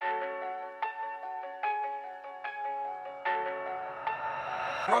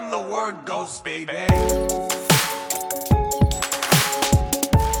From the word ghost, baby.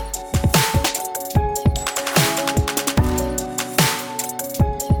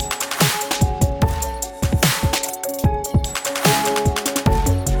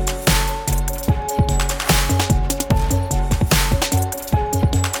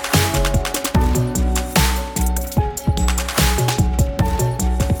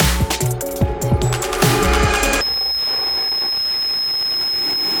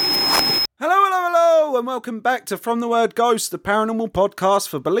 And welcome back to From the Word Ghost, the paranormal podcast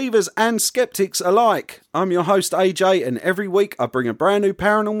for believers and skeptics alike. I'm your host AJ, and every week I bring a brand new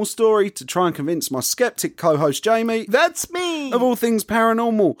paranormal story to try and convince my skeptic co-host Jamie, that's me, of all things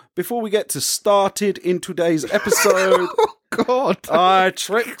paranormal. Before we get started in today's episode, oh God, I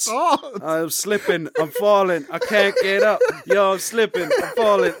tripped. I'm slipping. I'm falling. I can't get up. Yo, I'm slipping. I'm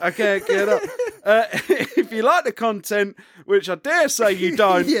falling. I can't get up. If you like the content, which I dare say you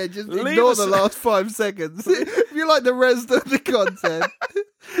don't, yeah, just ignore the last 5 seconds. If you like the rest of the content,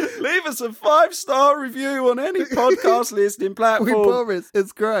 leave us a 5-star review on any podcast listening platform. We promise,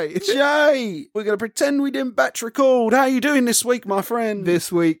 it's great. Jay, we're going to pretend we didn't batch record. How are you doing this week, my friend?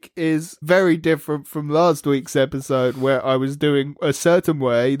 This week is very different from last week's episode, where I was doing a certain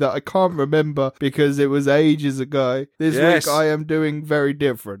way that I can't remember because it was ages ago. This week I am doing very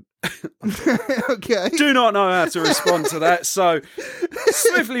different. Okay. Do not know how to respond to that, so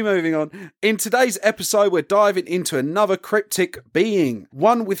swiftly moving on. In today's episode, we're diving into another cryptic being,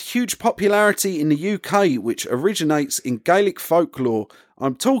 one with huge popularity in the UK, which originates in Gaelic folklore.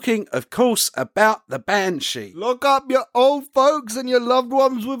 I'm talking, of course, about the Banshee. Lock up your old folks and your loved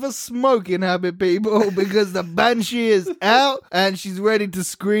ones with a smoking habit, people, because the Banshee is out and she's ready to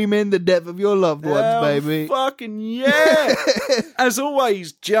scream in the death of your loved ones, baby. Fucking yeah! As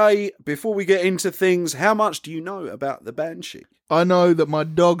always, Jay, before we get into things, how much do you know about the Banshee? I know that my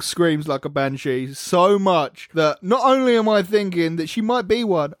dog screams like a banshee so much that not only am I thinking that she might be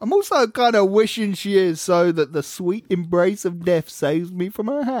one, I'm also kind of wishing she is, so that the sweet embrace of death saves me from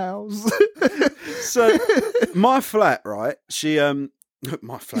her house. So, my flat, right?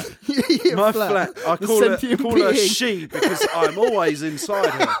 My flat. My flat. I call her she because I'm always inside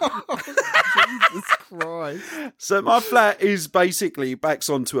her. Jesus Christ. So my flat is basically backs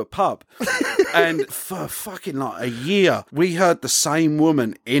onto a pub. And for fucking like a year, we heard the same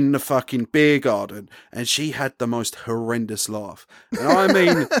woman in the fucking beer garden, and she had the most horrendous laugh. And I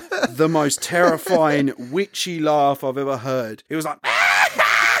mean the most terrifying, witchy laugh I've ever heard. It was like...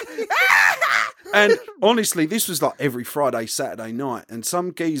 And honestly, this was like every Friday, Saturday night, and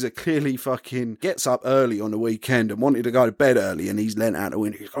some geezer clearly fucking gets up early on the weekend and wanted to go to bed early, and he's leant out the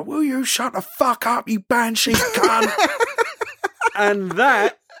window. He's like, will you shut the fuck up, you Banshee cunt? And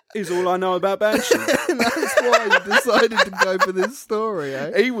that is all I know about Banshee. That's why you decided to go for this story,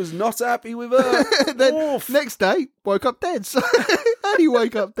 eh? He was not happy with her. Then, next day, woke up dead. So, how do you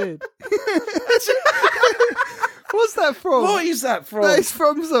wake up dead? What's that from? What is that from? That's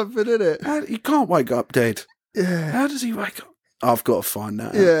from something, isn't it? You can't wake up dead. Yeah. How does he wake up? I've got to find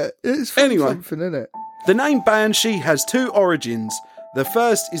that out. Yeah, it's from something, isn't it? The name Banshee has two origins. The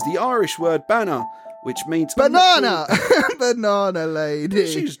first is the Irish word banner, which means... Banana! Banana lady.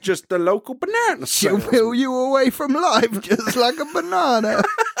 She's just the local banana She'll salesman. peel you away from life just like a banana.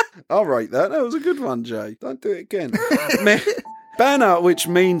 I'll rate that. That was a good one, Jay. Don't do it again. Banner, which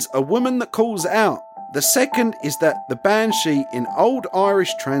means a woman that calls out. The second is that the Banshee in Old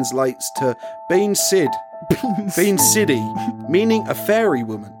Irish translates to Bean Sid, meaning a fairy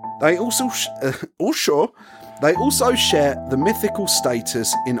woman. They also share the mythical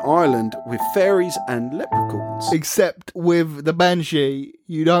status in Ireland with fairies and leprechauns. Except with the Banshee,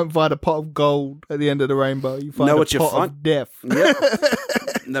 you don't find a pot of gold at the end of the rainbow. You find a pot of death. Yep.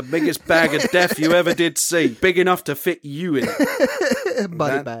 The biggest bag of death you ever did see. Big enough to fit you in it.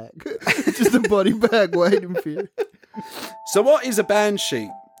 Body bag. Just a body bag waiting for you. So what is a Banshee?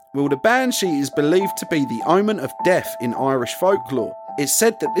 Well, the Banshee is believed to be the omen of death in Irish folklore. It's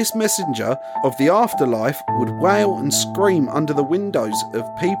said that this messenger of the afterlife would wail and scream under the windows of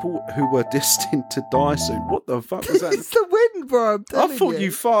people who were destined to die soon. What the fuck was that? It's the wind, bro. I thought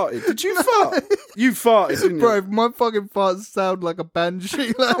you farted. Did you fart? You farted, didn't you? Bro, if my fucking farts sound like a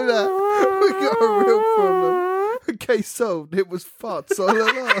banshee like that, we got a real problem. Okay, solved. It was farts all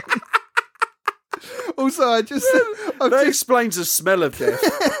along. Also, that explains the smell of death.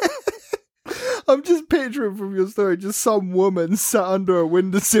 I'm just picturing from your story just some woman sat under a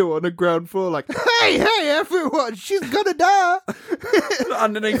windowsill on the ground floor like, hey, everyone, she's gonna die.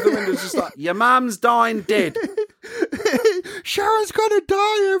 Underneath the window, just like, your mum's dying dead. Sharon's gonna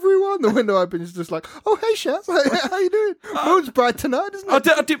die, everyone. The window opens, it's just like, oh, hey, Shaz, how you doing? Moon's bright tonight, isn't it?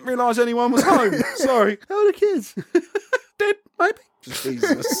 I didn't realise anyone was home. Sorry. How are the kids? Dead, maybe.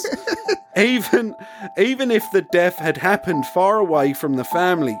 Jesus. Even if the death had happened far away from the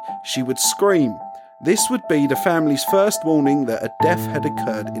family, she would scream. This would be the family's first warning that a death had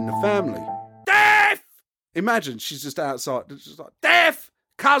occurred in the family. Death! Imagine she's just outside, just like, death!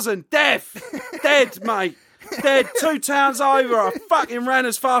 Cousin, death! Dead, mate! Dead 2 towns over. I fucking ran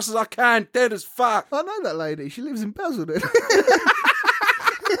as fast as I can. Dead as fuck. I know that lady. She lives in Basildon.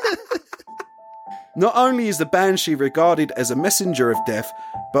 Not only is the Banshee regarded as a messenger of death,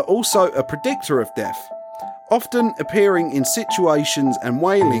 but also a predictor of death, often appearing in situations and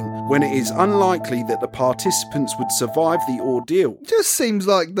wailing when it is unlikely that the participants would survive the ordeal. Just seems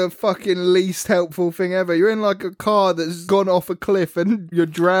like the fucking least helpful thing ever. You're in like a car that's gone off a cliff and you're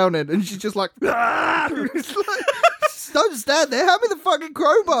drowning, and she's just like, ah! It's like, don't stand there. Hand me the fucking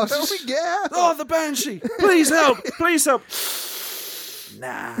crowbar. Help me get out. Oh, the Banshee. Please help. Please help.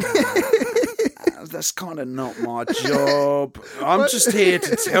 Nah, that's kind of not my job. I'm just here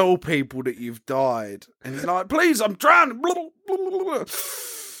to tell people that you've died. And he's like, please, I'm drowning. I'm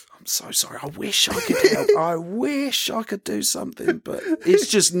so sorry. I wish I could help. I wish I could do something, but it's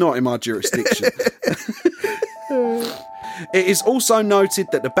just not in my jurisdiction. It is also noted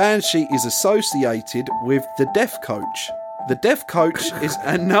that the Banshee is associated with the Death Coach. The Death Coach is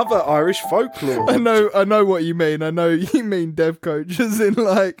another Irish folklore. I know what you mean. I know you mean Death Coach as in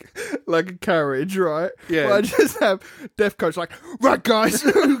like a carriage, right? Yeah. But I just have Death Coach like, right guys,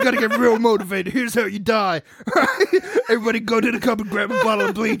 we've got to get real motivated. Here's how you die. Everybody go to the cupboard, grab a bottle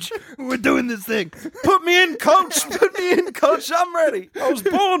of bleach. We're doing this thing. Put me in, coach. Put me in, coach. I'm ready. I was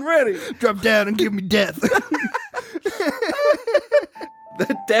born ready. Drop down and give me death.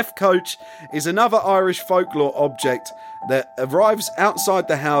 The Death Coach is another Irish folklore object that arrives outside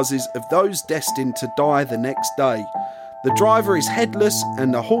the houses of those destined to die the next day. The driver is headless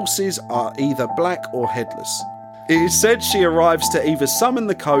and the horses are either black or headless. It is said she arrives to either summon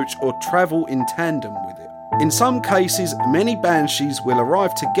the coach or travel in tandem with it. In some cases, many banshees will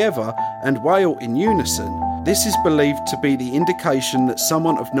arrive together and wail in unison. This is believed to be the indication that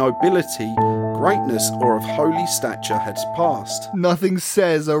someone of nobility, greatness, or of holy stature has passed. Nothing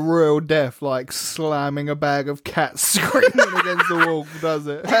says a real death like slamming a bag of cats screaming against the wall, does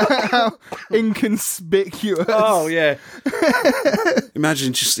it? How inconspicuous. Oh, yeah.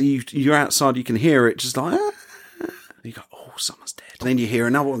 Imagine just you're outside, you can hear it, just like, you go, oh, someone's dead. And then you hear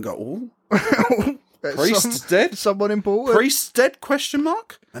another one go, oh. Priest's dead? Someone important? Priest's dead? Question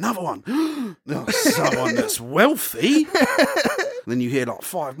mark? Another one. Oh, someone that's wealthy. Then you hear like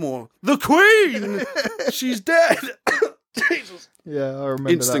 5 more. The Queen! She's dead! Jesus. Yeah, I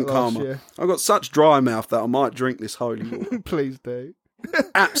remember Instant that last karma. year. I've got such dry mouth that I might drink this holy water. Please do.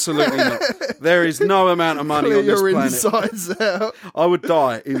 Absolutely not. There is no amount of money on this your planet. insides out. I would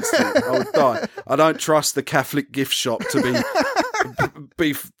die instantly. I would die. I don't trust the Catholic gift shop to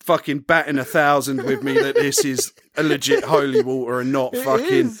be fucking batting 1,000 with me that this is a legit holy water and not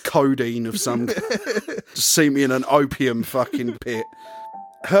fucking codeine of some. Just see me in an opium fucking pit.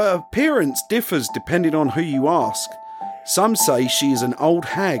 Her appearance differs depending on who you ask. Some say she is an old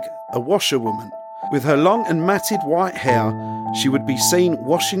hag, a washerwoman. With her long and matted white hair, she would be seen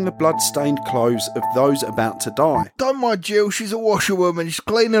washing the blood-stained clothes of those about to die. Don't mind Jill, she's a washerwoman. She's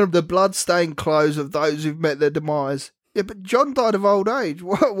cleaning up the blood-stained clothes of those who've met their demise. Yeah, but John died of old age.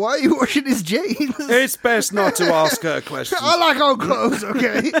 Why are you washing his jeans? It's best not to ask her questions. I like old clothes,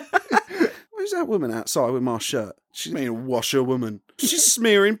 okay? Where's that woman outside with my shirt? She's being a washerwoman. She's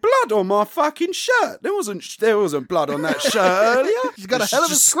smearing blood on my fucking shirt. There wasn't blood on that shirt earlier. She's got a hell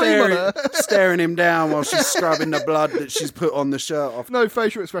of a scream on her. Staring him down while she's scrubbing the blood that she's put on the shirt off. No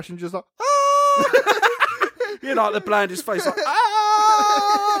facial expression, just like, ah! You know, like the blandest face, like,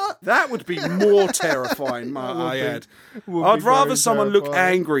 ah! That would be more terrifying, might I add. I'd rather someone look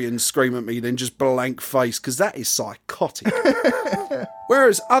angry and scream at me than just blank face, because that is psychotic.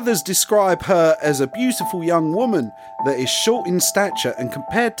 Whereas others describe her as a beautiful young woman that is short in stature and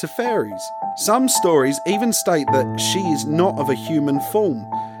compared to fairies. Some stories even state that she is not of a human form,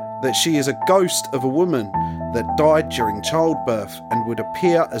 that she is a ghost of a woman that died during childbirth and would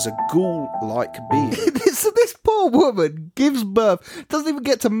appear as a ghoul-like being. This poor woman gives birth, doesn't even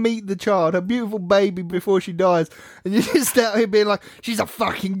get to meet the child, her beautiful baby, before she dies, and you're just out here being like, she's a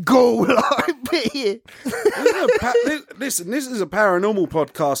fucking ghoul-like being. Listen, this is a paranormal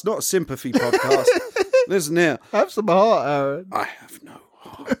podcast, not a sympathy podcast. Listen here. Have some heart, Aaron. I have no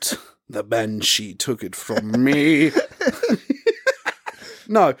heart. The Banshee took it from me.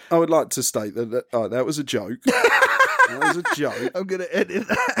 No, I would like to state that was a joke. That was a joke. I'm going to edit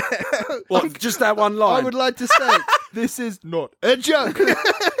that. What, just that one line? I would like to say, this is not a joke.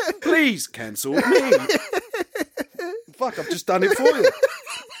 Please cancel me. Fuck, I've just done it for you.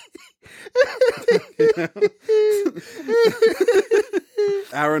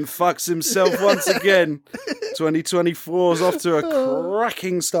 Aaron fucks himself once again. 2024's off to a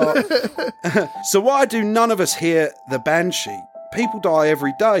cracking start. So why do none of us hear the Banshee? People die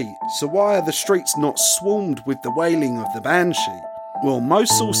every day, so why are the streets not swarmed with the wailing of the Banshee? Well,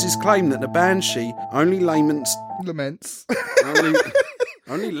 most sources claim that the Banshee only laments...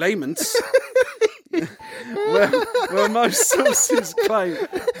 Only laments... where most sources claim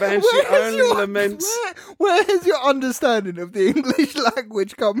Banshee only laments... Where has your understanding of the English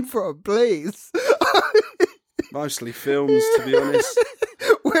language come from, please? Mostly films, to be honest.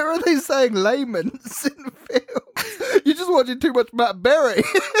 Where are they saying laments in films? You're just watching too much Matt Berry.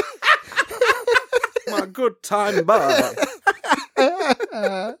 My good time bar.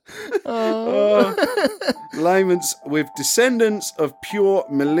 Laments with descendants of pure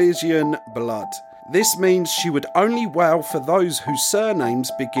Milesian blood. This means she would only wail for those whose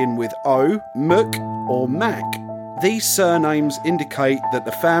surnames begin with O, Muk, or Mac. These surnames indicate that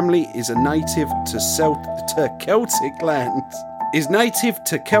the family is a native to Celtic land. Is native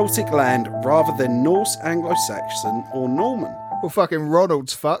to Celtic land rather than Norse, Anglo-Saxon, or Norman. Well, fucking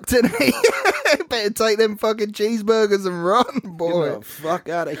Ronald's fucked, isn't he? Better take them fucking cheeseburgers and run, boy. Get the fuck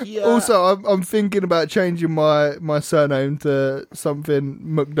out of here. Also, I'm thinking about changing my surname to something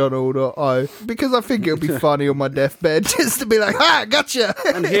McDonald or O, because I think it'll be funny on my deathbed just to be like, ha, gotcha.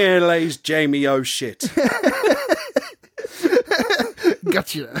 And here lays Jamie O'Shit.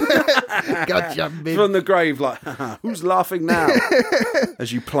 Gotcha. Gotcha, bitch. From the grave, like, who's laughing now?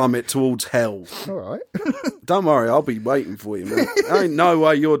 As you plummet towards hell. All right. Don't worry, I'll be waiting for you, man. Ain't no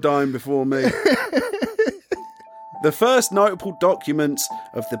way you're dying before me. The first notable documents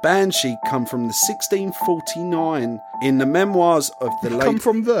of the Banshee come from the 1649 in the memoirs of the late... Come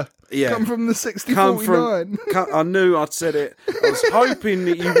from the 1649. I knew I'd said it. I was hoping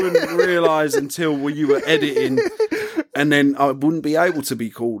that you wouldn't realise until you were editing, and then I wouldn't be able to be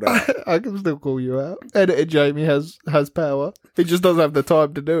called out. I can still call you out. Editor Jamie has power. He just doesn't have the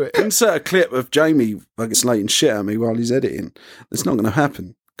time to do it. Insert a clip of Jamie like slating shit at me while he's editing. It's not going to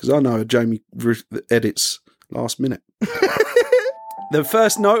happen, because I know Jamie edits last minute. The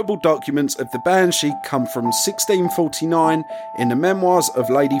first notable documents of the Banshee come from 1649 in the memoirs of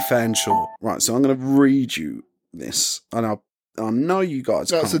Lady Fanshawe. Right, so I'm going to read you this, and I know you guys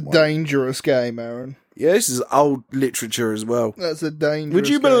That's can't a wait. dangerous game, Aaron. Yeah, this is old literature as well. That's a dangerous Would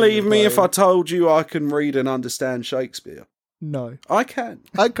you game believe to me play. if I told you I can read and understand Shakespeare? No. I can.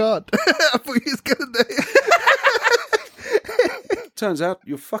 I can't. I thought you was going to do it. Turns out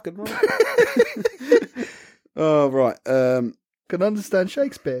you're fucking right. Oh, right. Can understand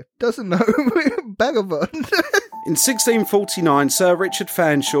Shakespeare. Doesn't know Vagabond. In 1649, Sir Richard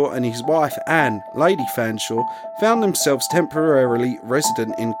Fanshawe and his wife Anne, Lady Fanshawe, found themselves temporarily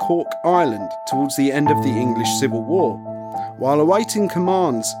resident in Cork Island towards the end of the English Civil War, while awaiting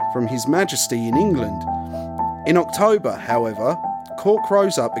commands from His Majesty in England. In October, however, Cork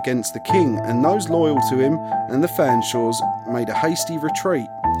rose up against the king, and those loyal to him and the Fanshawes made a hasty retreat.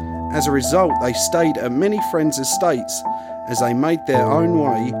 As a result, they stayed at many friends' estates as they made their own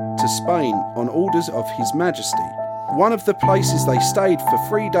way to Spain on orders of His Majesty. One of the places they stayed for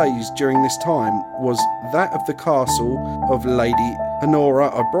 3 days during this time was that of the castle of Lady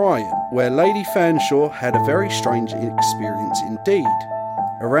Honora O'Brien, where Lady Fanshawe had a very strange experience indeed.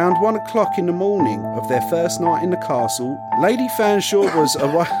 Around 1 o'clock in the morning of their first night in the castle, Lady Fanshawe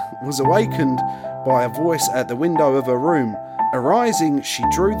was awakened by a voice at the window of her room. Arising, she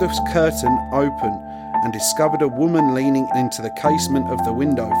drew the curtain open and discovered a woman leaning into the casement of the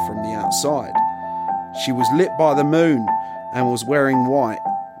window from the outside. She was lit by the moon and was wearing white,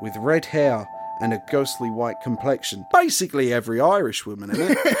 with red hair and a ghostly white complexion. Basically every Irish woman,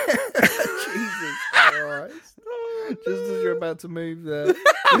 isn't it? Jesus Christ. Just as you're about to move there.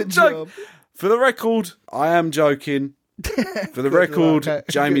 Good job. For the record, I am joking. For the record,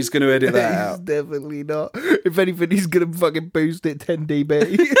 Jamie's going to edit that out. He's definitely not. If anything, he's going to fucking boost it 10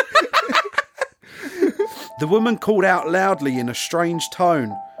 dB. The woman called out loudly in a strange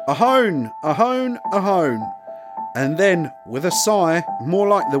tone, "Ahone, ahone, ahone." And then, with a sigh, more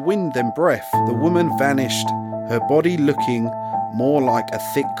like the wind than breath, the woman vanished, her body looking more like a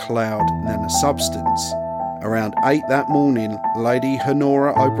thick cloud than a substance. Around 8 that morning, Lady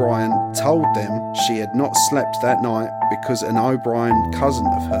Honora O'Brien told them she had not slept that night because an O'Brien cousin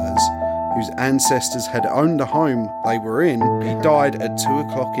of hers, whose ancestors had owned the home they were in, he died at 2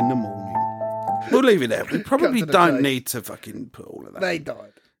 o'clock in the morning. We'll leave it there. We probably to the don't chase. need to fucking put all of that. They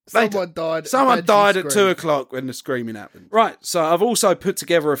died. They Someone died. Someone died at Banshee 2 o'clock when the screaming happened. Right, so I've also put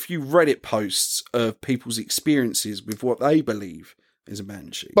together a few Reddit posts of people's experiences with what they believe is a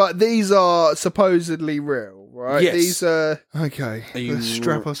banshee. But these are supposedly real, right? Yes. These are... Okay, let's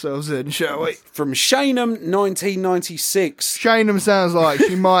strap ourselves in, shall we? From Shaneham, 1996. Shaneham sounds like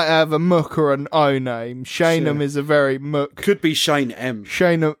she might have a muck or an O name. Shaneham Sure. is a very muck. Could be Shane M.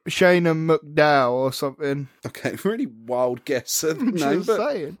 Shaneham McDowell or something. Okay, really wild guess at the I'm name. just But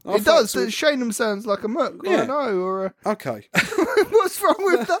saying. I It does. thought- Shaneham sounds like a muck or Yeah. an O or a... Okay. What's wrong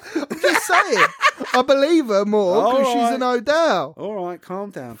with that? I'm just saying. I believe her more because All she's right. an O'Dowd. All right, calm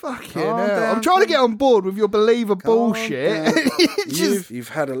down. Fucking Calm hell. down, I'm trying to get on board with your believer calm bullshit. down. It's just... You've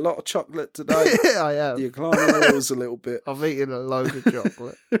had a lot of chocolate today. I have. You're climbing the walls a little bit. I've eaten a load of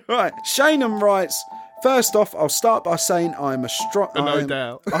chocolate. Right. Shaneham writes, first off, I'll start by saying I'm a strong... No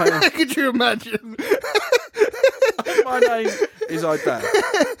doubt. I am, Could you imagine? my name is O'Dowd.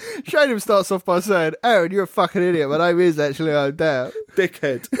 Shaneham starts off by saying, Aaron, you're a fucking idiot. My name is actually O'Dowd.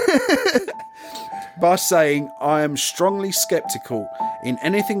 Dickhead. By saying I am strongly sceptical in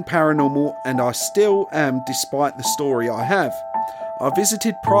anything paranormal, and I still am despite the story I have. I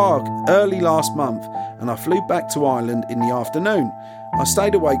visited Prague early last month and I flew back to Ireland in the afternoon. I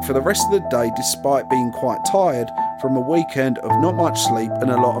stayed awake for the rest of the day despite being quite tired from a weekend of not much sleep and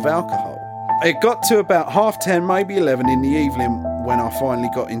a lot of alcohol. It got to about 10:30, maybe 11 in the evening when I finally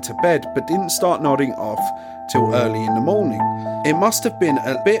got into bed, but didn't start nodding off till early in the morning. It must have been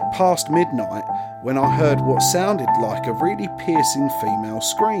a bit past midnight when I heard what sounded like a really piercing female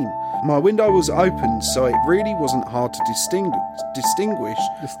scream. My window was open, so it really wasn't hard to distinguish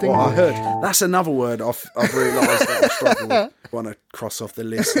what I heard. That's another word I've realised that I struggle with. Want to cross off the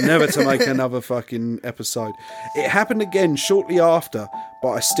list, never to make another fucking episode. It happened again shortly after, but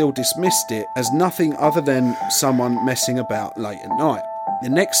I still dismissed it as nothing other than someone messing about late at night. The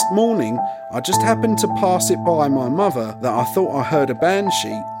next morning, I just happened to pass it by my mother that I thought I heard a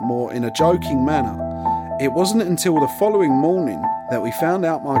banshee, more in a joking manner. It wasn't until the following morning that we found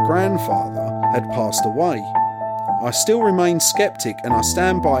out my grandfather had passed away. I still remain sceptic and I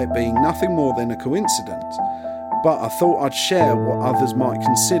stand by it being nothing more than a coincidence, but I thought I'd share what others might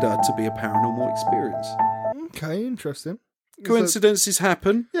consider to be a paranormal experience. Okay, interesting. Coincidences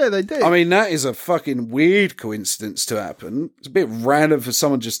happen. Yeah, they do. I mean, that is a fucking weird coincidence to happen. It's a bit random for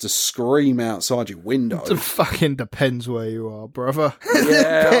someone just to scream outside your window. It fucking depends where you are, brother.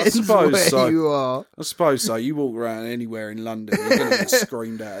 Yeah, I Depends suppose where so. you are. I suppose so. You walk around anywhere in London, you're going to get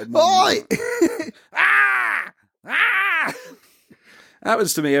screamed at. Oi! Ah! Ah!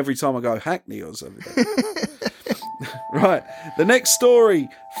 Happens to me every time I go Hackney or something. Right. The next story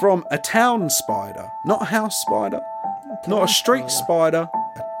from a town spider. Not a house spider. Not a street spider.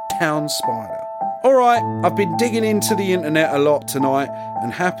 A town spider. Alright, I've been digging into the internet a lot tonight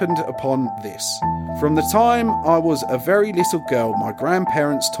and happened upon this. From the time I was a very little girl, my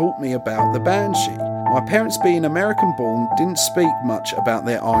grandparents taught me about the Banshee. My parents, being American born, didn't speak much about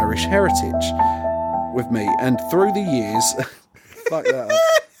their Irish heritage with me, and through the years... Fuck that up.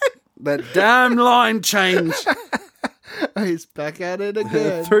 That damn line change. He's back at it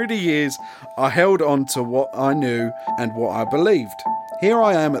again. Through the years, I held on to what I knew and what I believed. Here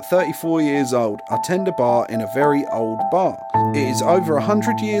I am at 34 years old. I tend a bar in a very old bar. It is over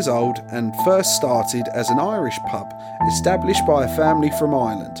 100 years old and first started as an Irish pub, established by a family from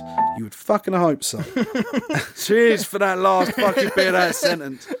Ireland. You would fucking hope so. Cheers for that last fucking bit of that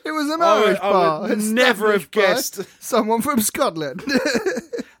sentence. It was an Irish bar. I would never have established by guessed. Someone from Scotland.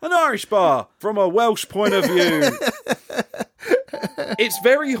 An Irish bar, from a Welsh point of view. It's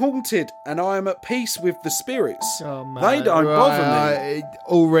very haunted, and I am at peace with the spirits. Oh, man. They don't bother me.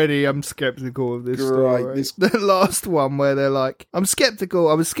 Already, I'm sceptical of this story. Right, this- The last one where they're like, I'm sceptical.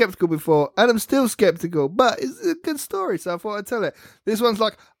 I was sceptical before, and I'm still sceptical, but it's a good story, so I thought I'd tell it. This one's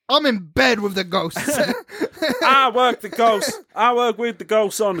like, I'm in bed with the ghosts. I work the ghosts. I work with the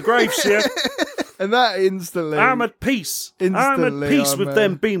ghosts on the grave shift. And that instantly... I'm at peace. I'm Instantly, at peace I'm, with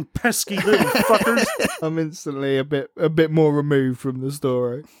them being pesky little fuckers. I'm instantly a bit more removed from the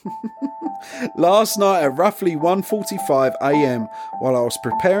story. Last night at roughly 1:45 a.m, while I was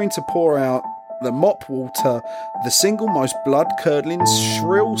preparing to pour out the mop water, the single most blood-curdling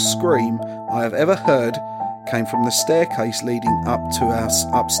shrill scream I have ever heard came from the staircase leading up to our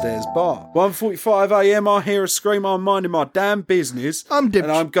upstairs bar. 1:45 a.m, I hear a scream. I'm minding my damn business. And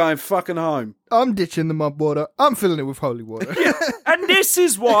I'm going fucking home. I'm ditching the mud water. I'm filling it with holy water. And this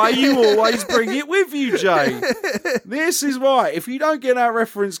is why you always bring it with you, Jay. This is why. If you don't get that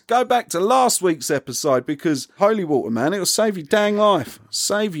reference, go back to last week's episode, because holy water, man, it'll save your dang life.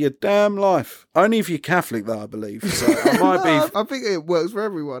 Save your damn life. Only if you're Catholic, though, I believe. So I might be. I think it works for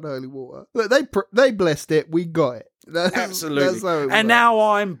everyone, holy water. Look, they blessed it, we got it. Absolutely. That's how it and works. now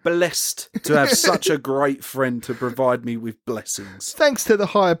I'm blessed to have such a great friend to provide me with blessings. Thanks to the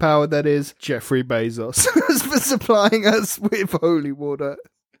higher power that is Jeffrey Bezos for supplying us with holy water.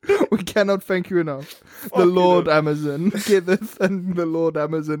 We cannot thank you enough. The Lord Amazon giveth and the Lord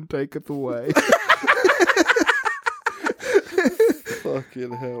Amazon taketh away.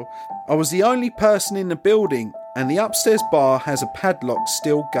 Fucking hell. I was the only person in the building, and the upstairs bar has a padlocked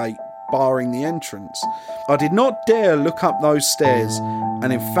steel gate barring the entrance. I did not dare look up those stairs,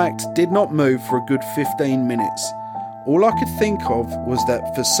 and in fact did not move for a good 15 minutes. All I could think of was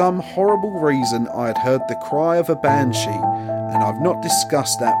that for some horrible reason I had heard the cry of a banshee, and I've not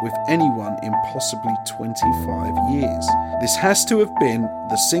discussed that with anyone in possibly 25 years. This has to have been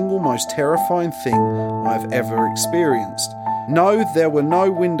the single most terrifying thing I've ever experienced. No, there were no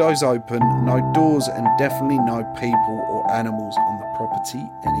windows open, no doors, and definitely no people or animals on the property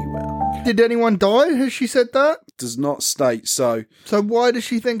anywhere. Did anyone die? Has she said that? Does not state so. So why does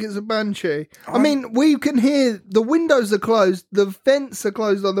she think it's a banshee? I mean, we can hear the windows are closed, the vents are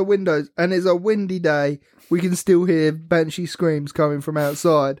closed on the windows, and it's a windy day. We can still hear banshee screams coming from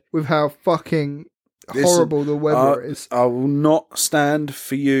outside with how fucking horrible the weather is. I will not stand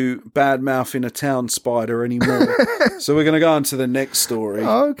for you bad-mouthing a town spider anymore. So we're going to go on to the next story.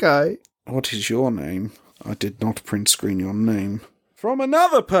 Okay. What is your name? I did not print screen your name. From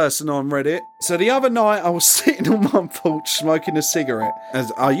another person on Reddit. So the other night I was sitting on my porch smoking a cigarette,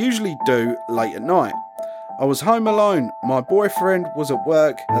 as I usually do late at night. I was home alone. My boyfriend was at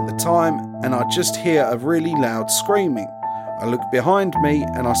work at the time, and I just hear a really loud screaming. I look behind me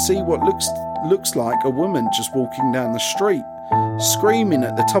and I see what looks like a woman just walking down the street, screaming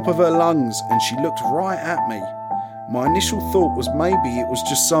at the top of her lungs, and she looked right at me. My initial thought was maybe it was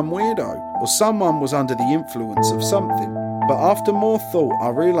just some weirdo, or someone was under the influence of something. But after more thought, I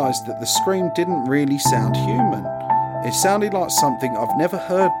realised that the scream didn't really sound human. It sounded like something I've never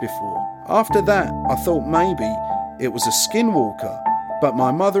heard before. After that, I thought maybe it was a skinwalker, but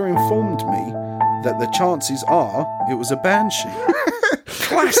my mother informed me that the chances are it was a banshee.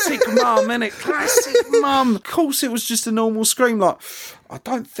 Classic mum, innit? Classic mum. Of course it was just a normal scream, like, I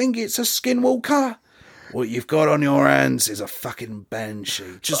don't think it's a skinwalker. What you've got on your hands is a fucking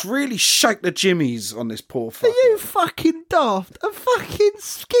banshee. Just really shake the jimmies on this poor fucker. Are you fucking daft? A fucking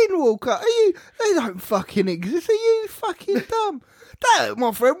skinwalker? Are you? They don't fucking exist. Are you fucking dumb? That,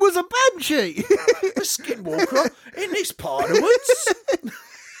 my friend, was a banshee. A skinwalker in this part of the woods.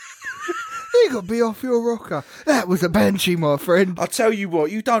 You got to be off your rocker. That was a banshee, my friend. I'll tell you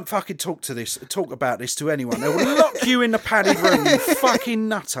what, you don't fucking talk about this to anyone. They will lock you in the padded room, you fucking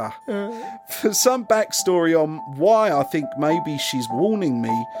nutter. For some backstory on why I think maybe she's warning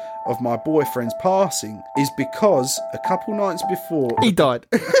me of my boyfriend's passing is because a couple nights before... He died.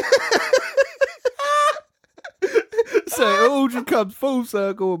 So it all just comes full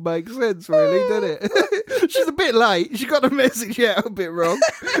circle and makes sense, really, doesn't it? She's a bit late. She got the message out a bit wrong.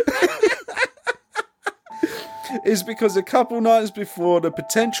 Is because a couple nights before the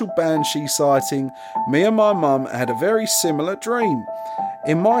potential banshee sighting, me and my mum had a very similar dream.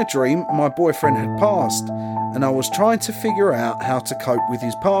 In my dream, my boyfriend had passed, and I was trying to figure out how to cope with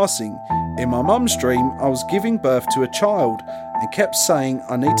his passing. In my mum's dream, I was giving birth to a child and kept saying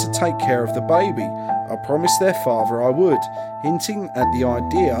I need to take care of the baby. I promised their father I would, hinting at the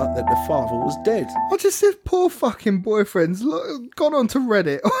idea that the father was dead. I just said poor fucking boyfriend's gone onto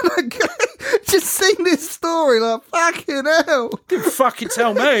Reddit. Just seen this story like, fucking hell. Didn't fucking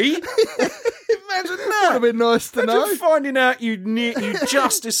tell me. Imagine that. Would have been nice to know. Imagine finding out you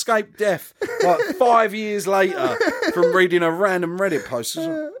just escaped death like 5 years later from reading a random Reddit post.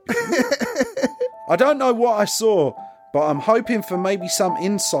 I don't know what I saw, but I'm hoping for maybe some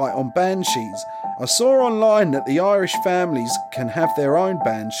insight on banshees. I saw online that the Irish families can have their own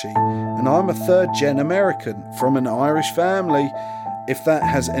banshee, and I'm a third-gen American from an Irish family, if that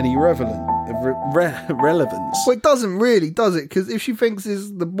has any relevance. Well, it doesn't really, does it? Because if she thinks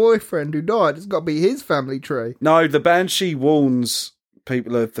it's the boyfriend who died, it's got to be his family tree. No, the banshee warns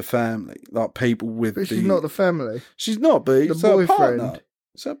people of the family, like people with But she's not the family. She's not, but it's her partner.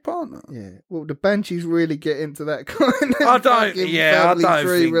 It's her partner. Yeah. Well, the banshees really get into that kind of I don't family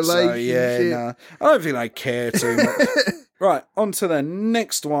think relationship. so. Yeah, no. I don't think they care too much. Right, on to the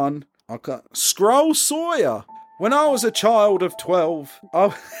next one. I've got Scroll Sawyer. When I was a child of 12, I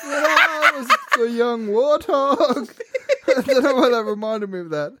was a young warthog. I don't know why that reminded me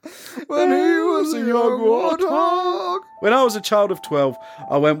of that. When he was a young warthog. When I was a child of 12,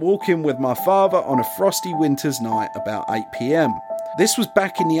 I went walking with my father on a frosty winter's night about 8 p.m. This was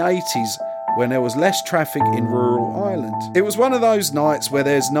back in the 80s when there was less traffic in rural Ireland. It was one of those nights where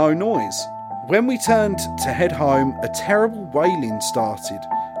there's no noise. When we turned to head home, a terrible wailing started.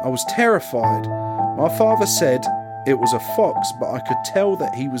 I was terrified. My father said it was a fox, but I could tell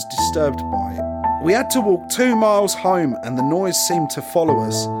that he was disturbed by it. We had to walk 2 miles home and the noise seemed to follow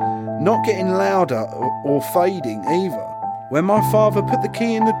us, not getting louder or fading either. When my father put the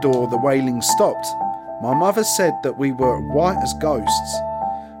key in the door, the wailing stopped. My mother said that we were white as ghosts.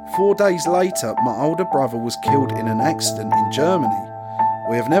 4 days later, my older brother was killed in an accident in Germany.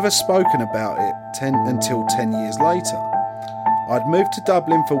 We have never spoken about it until 10 years later. I'd moved to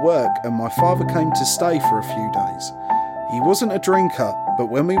Dublin for work and my father came to stay for a few days. He wasn't a drinker, but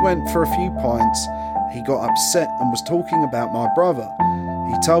when we went for a few pints, he got upset and was talking about my brother.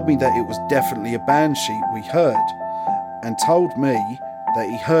 He told me that it was definitely a banshee we heard, and told me that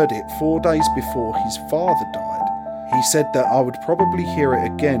he heard it 4 days before his father died. He said that I would probably hear it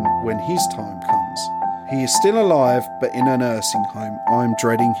again when his time comes. He is still alive, but in a nursing home. I'm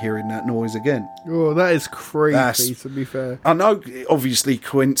dreading hearing that noise again. Oh, that is creepy, to be fair. I know, obviously,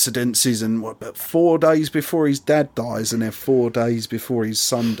 coincidences and what, but 4 days before his dad dies and then 4 days before his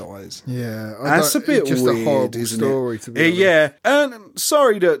son dies. Yeah. That's a bit just weird, a horrible isn't story, it? to be honest. Yeah, and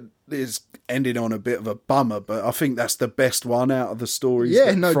sorry that it's ended on a bit of a bummer, but I think that's the best one out of the stories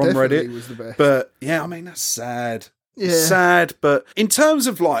from definitely Reddit. Was the best. But, yeah, I mean, that's sad. Yeah. Sad, but in terms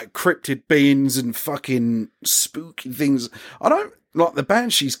of like cryptid beings and fucking spooky things, I don't like the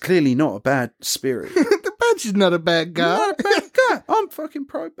Banshee's clearly not a bad spirit. The Banshee's not a bad guy. Not a bad guy. I'm fucking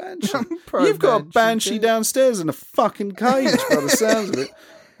pro Banshee. You've got a Banshee, Banshee downstairs in a fucking cage by the sounds of it.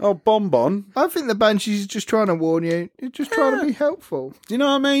 Oh, Bonbon. I think the Banshee's just trying to warn you. It's just trying to be helpful. Do you know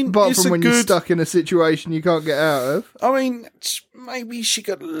what I mean? Apart from when you're stuck in a situation you can't get out of. I mean, maybe she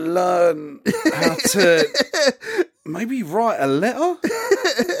could learn how to maybe write a letter.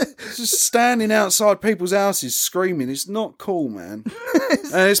 Just standing outside people's houses screaming. It's not cool, man.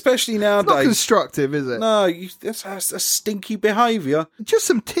 Especially nowadays. It's not constructive, is it? No, that's stinky behaviour. Just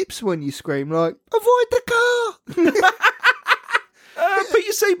some tips when you scream, like, avoid the car. Put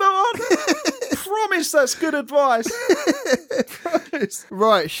your seatbelt on. Promise that's good advice. Promise.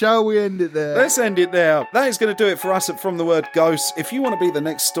 Right, shall we end it there? Let's end it there. That is going to do it for us at From the Word Ghosts. If you want to be the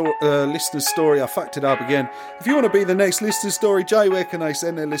next listener's story, I fucked it up again. If you want to be the next listener's story, Jay, where can they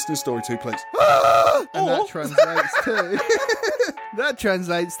send their listener's story to, please? And that translates to... That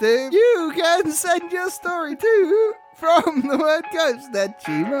translates to... You can send your story to... From the Word Ghost at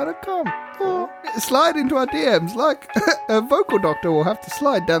gmail.com. Or slide into our DMs like a vocal doctor will have to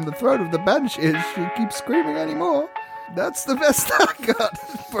slide down the throat of the Banshee if she keeps screaming anymore. That's the best I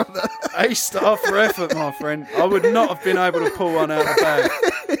got, brother. A star for effort, my friend. I would not have been able to pull one out of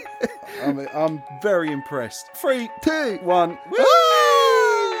the bag. I'm very impressed. 3, 2, 1.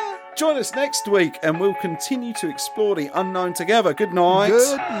 Join us next week and we'll continue to explore the unknown together. Good night.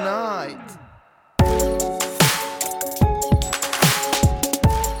 Good night.